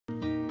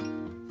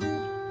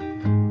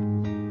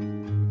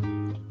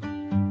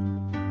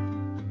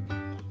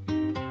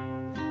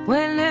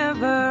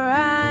whenever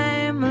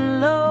I'm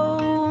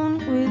alone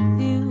with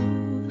you.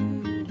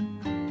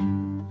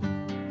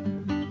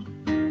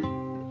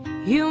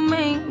 You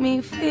make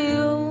me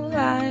feel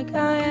like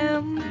I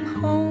am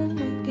home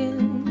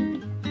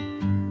again.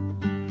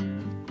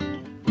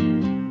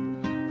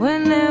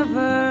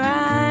 Whenever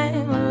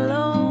I'm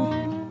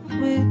alone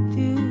with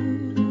you,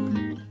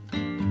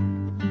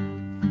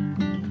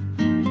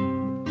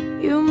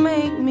 you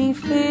make me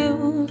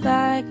feel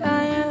like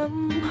I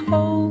am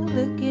whole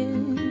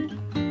again.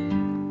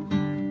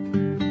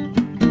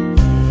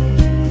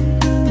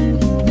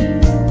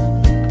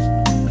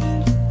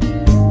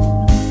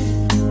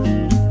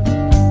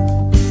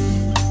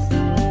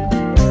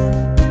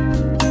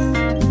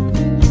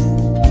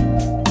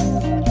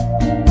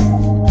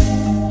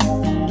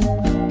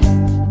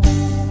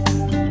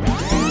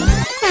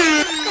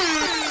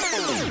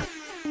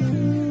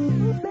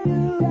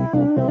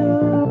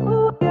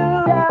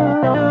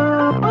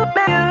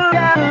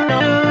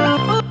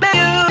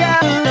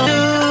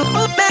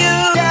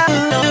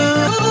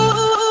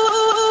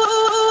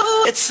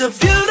 It's a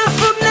beautiful